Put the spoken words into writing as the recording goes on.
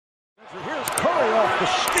Here's Curry off the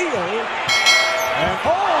steal. And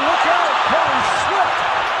oh, look out, Curry slipped.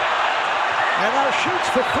 And now shoots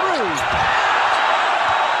for three.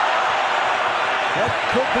 That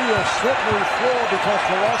could be a slippery floor because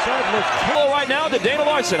the Los Angeles... Hello right now to Dana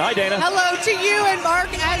Larson. Hi, Dana. Hello to you, and Mark,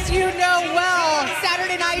 as you know well,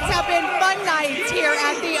 Saturday nights have been fun nights here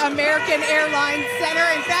at the American Airlines Center.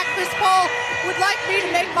 In fact, Chris Paul would like me to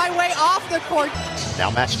make my way off the court. Now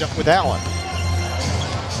matched up with Allen.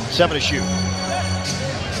 7 to shoot.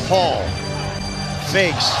 Paul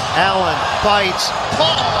fakes. Allen bites.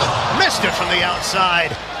 Paul missed it from the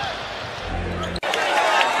outside.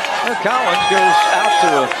 Collins goes out to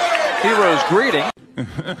a hero's greeting.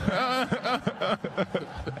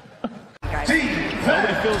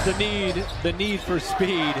 Nobody feels the need for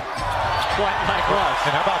speed quite like us.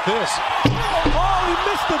 And how about this? Oh, he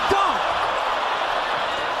missed the dunk.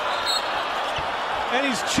 And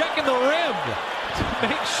he's checking the rim to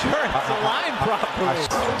make sure it's aligned properly.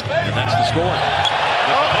 And that's the score.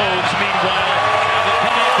 The O's, meanwhile,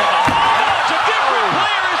 to different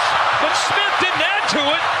players, but Smith didn't add to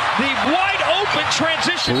it. The wide open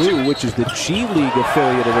transition. Blue, which is the G League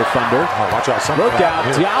affiliate of the Thunder. Oh, watch out. Look out,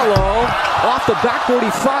 Diallo off the backboard,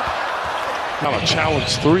 he front. Not a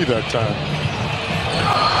challenge three that time.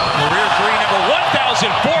 Career three, number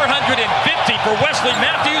 1,450 for Wesley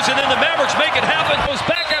Matthews, and then the Mavericks make it happen. Goes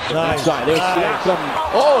back after the side. There's Siakam.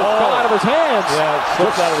 Oh, it fell out of his hands. Yeah, it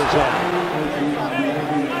slipped out of his hand.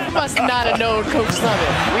 You must not have known Coach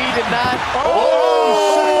Summit. We did not.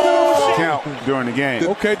 Count during the game.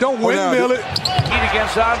 Okay, don't windmill it. Heat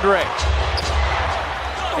against Andre.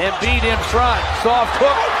 Embiid in front. Soft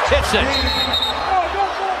hook. Hits it.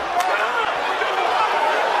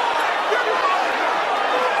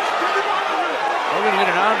 We're going to get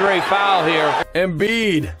an Andre foul here.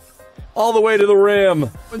 Embiid all the way to the rim.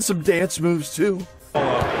 And some dance moves, too. Oh,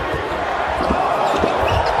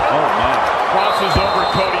 my. Crosses over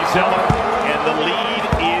Cody Zeller, and the lead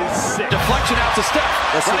is 6. Deflection out to Steph.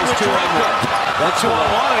 This is 2-on-1. That's 2-on-1,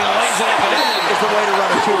 and he lays it up and in. Is the way to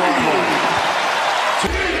run a 2-on-1.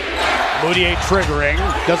 Moutier triggering.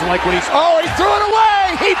 Doesn't like what he's... Oh, he threw it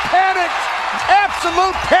away! He panicked!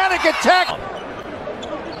 Absolute panic attack!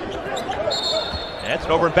 That's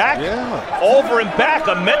over and back. Yeah. Over and back.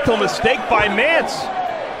 A mental mistake by Mance.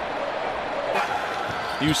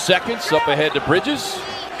 Few seconds up ahead to Bridges.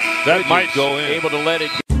 That might go in. Able to let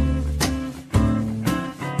it go.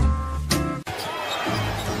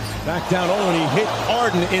 Back down, and he hit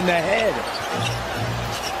Harden in the head.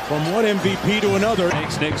 From one MVP to another.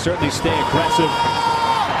 Knicks certainly stay aggressive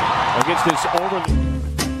against this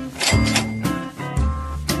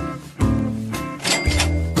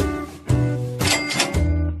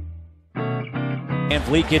And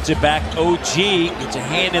Vliet gets it back. OG gets a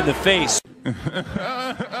hand in the face. I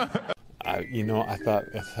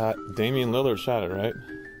thought Damian Lillard shot it, right?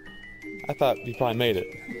 I thought he probably made it.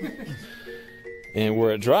 And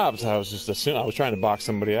where it drops, I was just assuming I was trying to box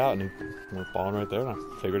somebody out, and he went falling right there, and I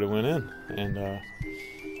figured it went in. And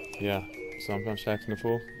yeah, so I'm acting a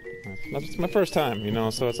fool. It's my first time,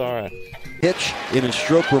 so it's all right. Hitch in his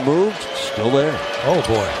stroke removed, still there. Oh,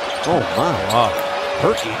 boy. Oh, my. Wow.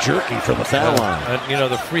 Herky-jerky from the foul line.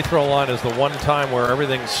 And, the free throw line is the one time where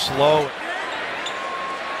everything's slow.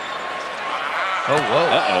 Oh, whoa.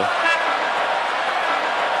 Uh-oh.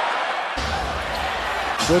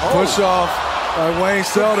 Good push off by Wayne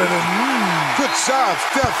Selden. Good job,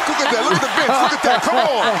 Steph. Look at that. Look at the bench. Look at that.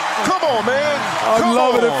 Come on, man. I'm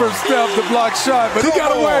loving it from Steph, the block shot, but he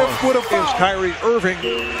got away with a foul. Kyrie Irving.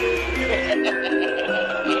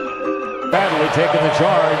 Badly taking the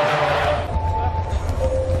charge.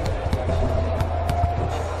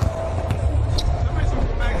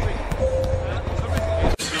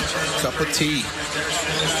 Cup of tea.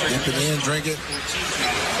 Dip it in, drink it.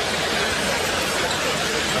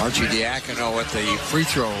 Archie Diacono at the free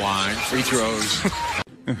throw line. Free throws.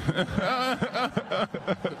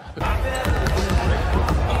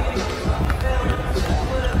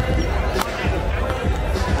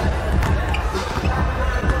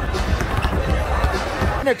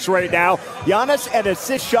 Knicks right now. Giannis an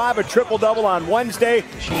assist shy of a triple-double on Wednesday.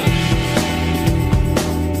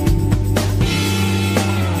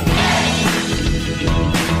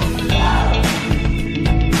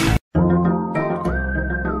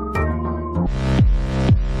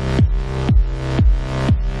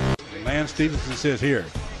 Stevenson says here,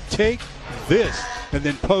 take this and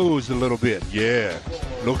then pose a little bit. Yeah,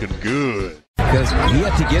 looking good. Because he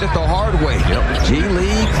had to get it the hard way. Yep. G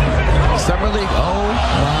League, Summer League. Oh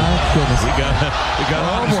my goodness! He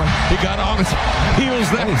got on his heels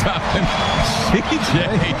that time. CJ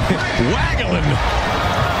waggling.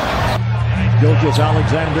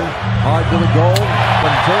 Gilgeous-Alexander, hard to the goal,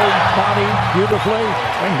 controlled body beautifully,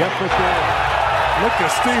 and got the score. Look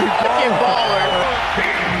at Steve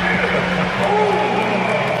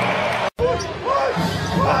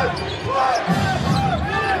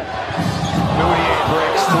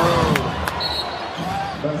breaks through.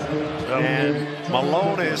 And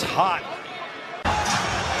Malone is hot.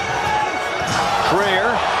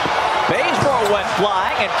 Trier. Baseball went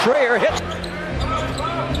flying, and Trier hits.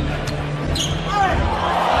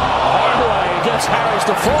 Hardaway gets Harris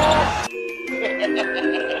to fall.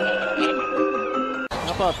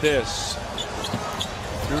 How about this?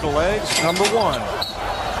 Through the legs, number 1.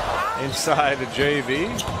 Inside the JV.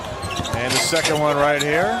 And the second one right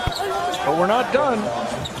here. But we're not done.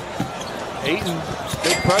 Ayton,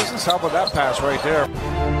 big presence. How about that pass right there?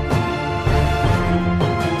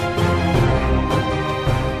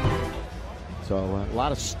 So a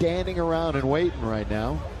lot of standing around and waiting right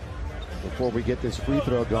now before we get this free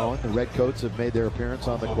throw going. The Redcoats have made their appearance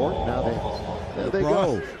on the court. Now they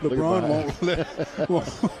go. LeBron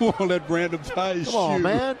won't let Brandon Tice shoot. Come on,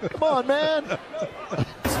 man. Come on, man.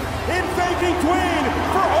 In thanking Dwayne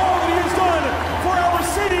for all that he has done for our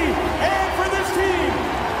city and for this team.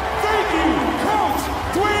 Thank you, Coach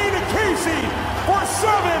Dwayne Casey, for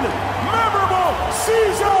 7 memorable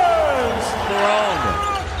seasons. Their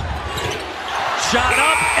shot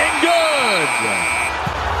up and good.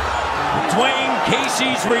 Dwayne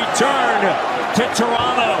Casey's return to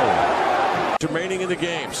Toronto. Remaining in the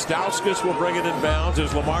game. Stauskas will bring it in bounds.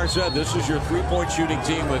 As Lamar said, this is your three-point shooting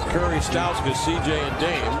team with Curry, Stauskas, CJ, and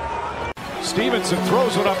Dame. Stevenson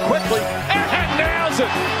throws it up quickly and nails it.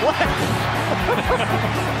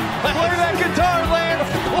 Play that guitar,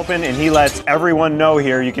 Lance. Open, and he lets everyone know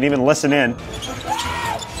here. You can even listen in.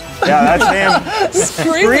 Yeah, that's him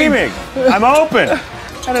screaming. I'm open.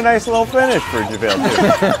 And a nice little finish for JaVale, too.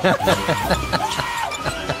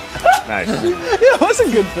 Nice. Yeah, it was a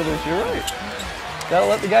good finish. You're right. Gotta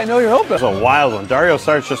let the guy know you're open. It was a wild one. Dario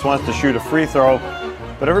Saric just wants to shoot a free throw,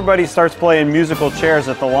 but everybody starts playing musical chairs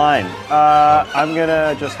at the line. I'm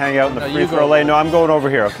gonna just hang out in the free throw lane. No, I'm going over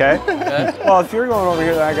here, okay? Well, if you're going over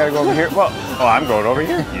here, then I gotta go over here. Well, I'm going over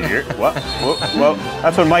here. What? Whoa.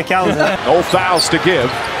 That's what Mike Allen's in. No fouls to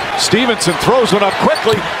give. Stevenson throws it up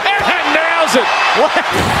quickly and nails it.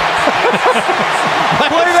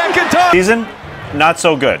 Play that guitar. Season, not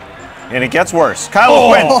so good. And it gets worse. Kyle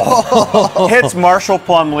Quinn hits Marshall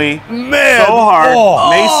Plumlee so hard.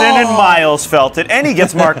 Mason and Miles felt it, and he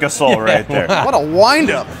gets Marc Gasol right there. What a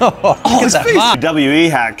windup!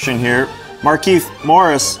 WE action here. Markieff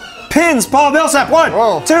Morris pins Paul Millsap.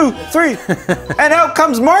 1, 2, 3, and out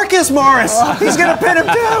comes Marcus Morris. He's gonna pin him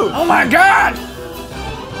too. Oh my God!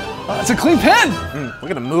 It's a clean pin. We're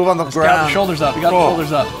gonna move on the ground. Got the shoulders up. You got the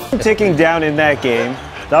shoulders up. Ticking down in that game.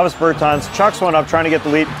 Davis Bertans chucks one up, trying to get the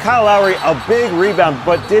lead. Kyle Lowry, a big rebound,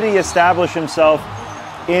 but did he establish himself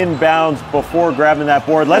in bounds before grabbing that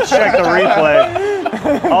board? Let's check the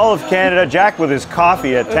replay. All of Canada, Jack with his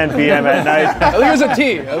coffee at 10 p.m. at night. I think it was a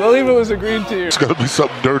tea. I believe it was a green tea. It's gonna be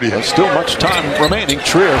something dirty. There's still much time remaining.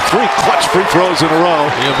 Trier, 3 clutch free throws in a row.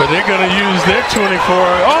 Yeah, but they're gonna use their 24.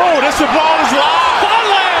 Oh, this ball is live.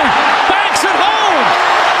 Butler banks it home,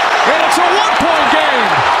 and it's a 1-point game.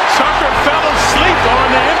 Tucker fell asleep on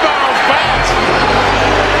the inbound pass.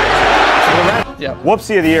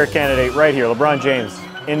 Whoopsie of the year candidate right here. LeBron James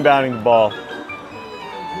inbounding the ball.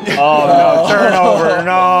 Oh no, turnover,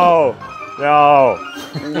 no.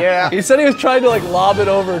 Yeah. He said he was trying to lob it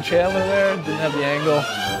over Chandler there, didn't have the angle.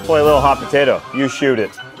 Play a little hot potato. You shoot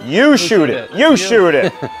it. You shoot it. You shoot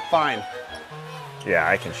it. Fine. Yeah,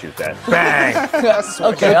 I can shoot that. Bang.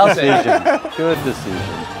 Okay, I'll take it. Good decision.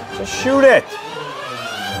 Just shoot it.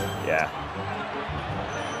 Yeah.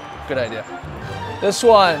 Good idea. This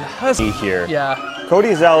one. Here. Yeah.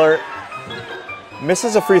 Cody Zeller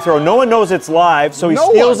misses a free throw. No one knows it's live, so he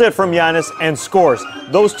steals it from Giannis and scores.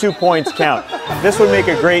 Those 2 points count. This would make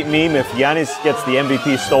a great meme if Giannis gets the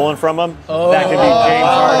MVP stolen from him. That could be James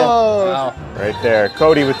Harden. Wow. Right there.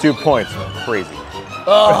 Cody with 2 points. Crazy.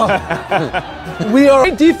 We are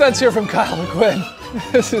great defense here from Kyle Quinn.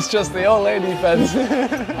 This is just the Olay defense.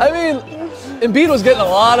 I mean, Embiid was getting a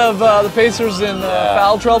lot of the Pacers in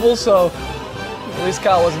foul trouble, so at least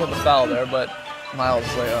Kyle wasn't getting the foul there, but Miles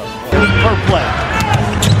per play.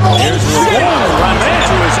 Here's runs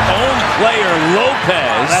into his own player,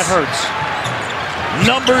 Lopez. That hurts.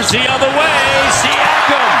 Numbers the other way,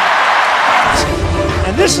 Siakam.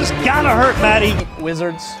 And this has got to hurt, Matty.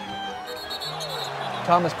 Wizards.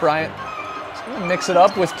 Thomas Bryant. He's going to mix it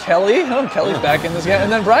up with Kelly. Oh, Kelly's back in this game.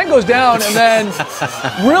 And then Bryant goes down and then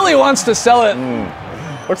really wants to sell it.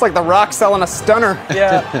 Looks like The Rock selling a stunner.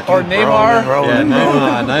 Yeah, or Neymar. Yeah,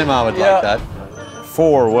 Neymar would like that.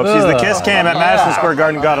 4. Whoopsies. The kiss cam at Madison Square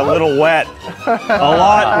Garden got a little wet. A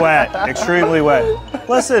lot wet. Extremely wet.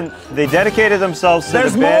 Listen, they dedicated themselves to the bit.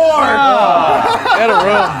 There's more! Get a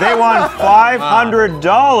room. They won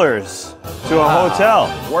 $500 to a hotel.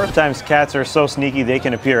 Sometimes cats are so sneaky they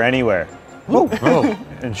can appear anywhere.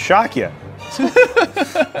 And shock you.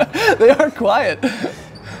 They are quiet.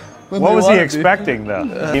 What was he expecting, though?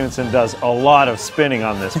 Stevenson does a lot of spinning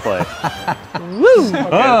on this play. Woo! Okay,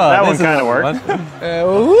 that one kind of worked.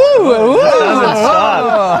 Woo! Doesn't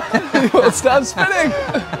stop. He won't stop spinning.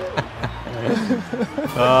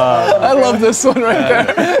 I love this one right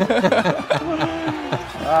there.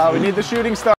 We need the shooting star.